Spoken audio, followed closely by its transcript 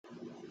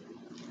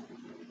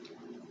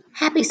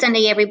Happy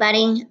Sunday,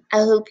 everybody. I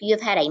hope you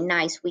have had a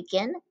nice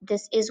weekend.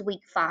 This is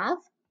week 5.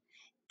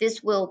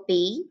 This will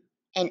be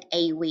an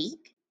A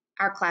week.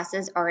 Our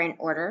classes are in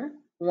order,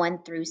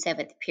 1 through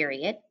 7th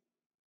period.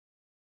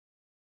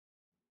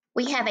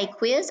 We have a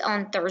quiz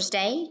on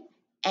Thursday,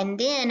 and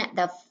then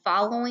the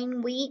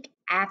following week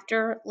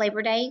after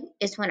Labor Day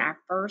is when our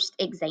first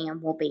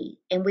exam will be,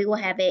 and we will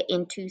have it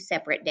in 2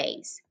 separate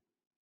days.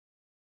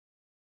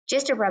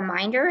 Just a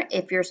reminder,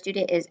 if your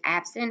student is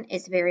absent,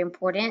 it's very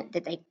important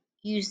that they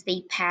use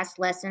the past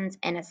lessons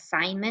and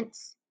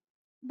assignments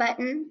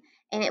button,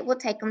 and it will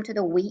take them to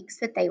the weeks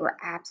that they were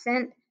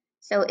absent.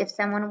 So if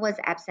someone was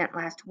absent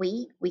last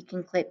week, we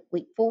can click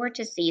week 4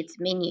 to see its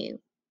menu.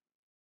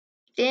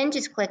 Then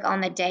just click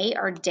on the day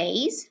or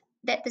days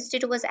that the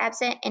student was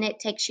absent, and it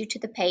takes you to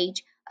the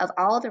page of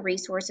all the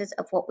resources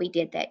of what we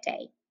did that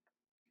day.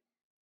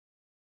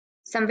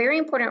 Some very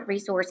important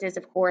resources,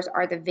 of course,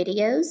 are the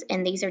videos,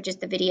 and these are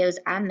just the videos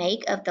I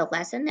make of the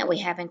lesson that we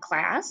have in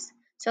class.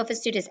 So if a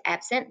student is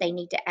absent, they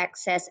need to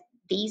access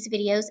these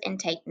videos and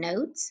take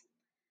notes.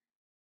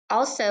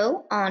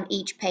 Also on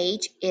each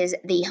page is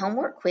the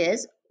homework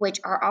quiz, which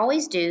are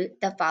always due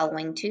the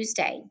following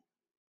Tuesday.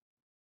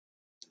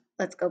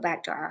 Let's go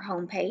back to our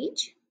home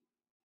page.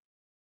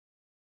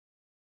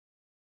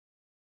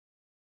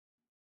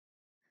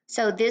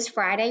 So this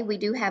Friday, we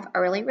do have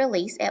early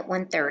release at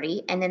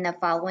 1:30, and then the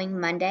following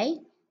Monday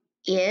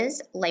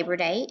is Labor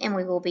Day, and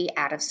we will be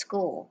out of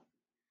school.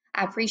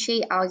 I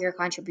appreciate all your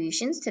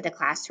contributions to the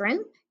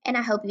classroom, and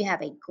I hope you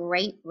have a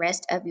great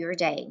rest of your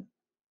day.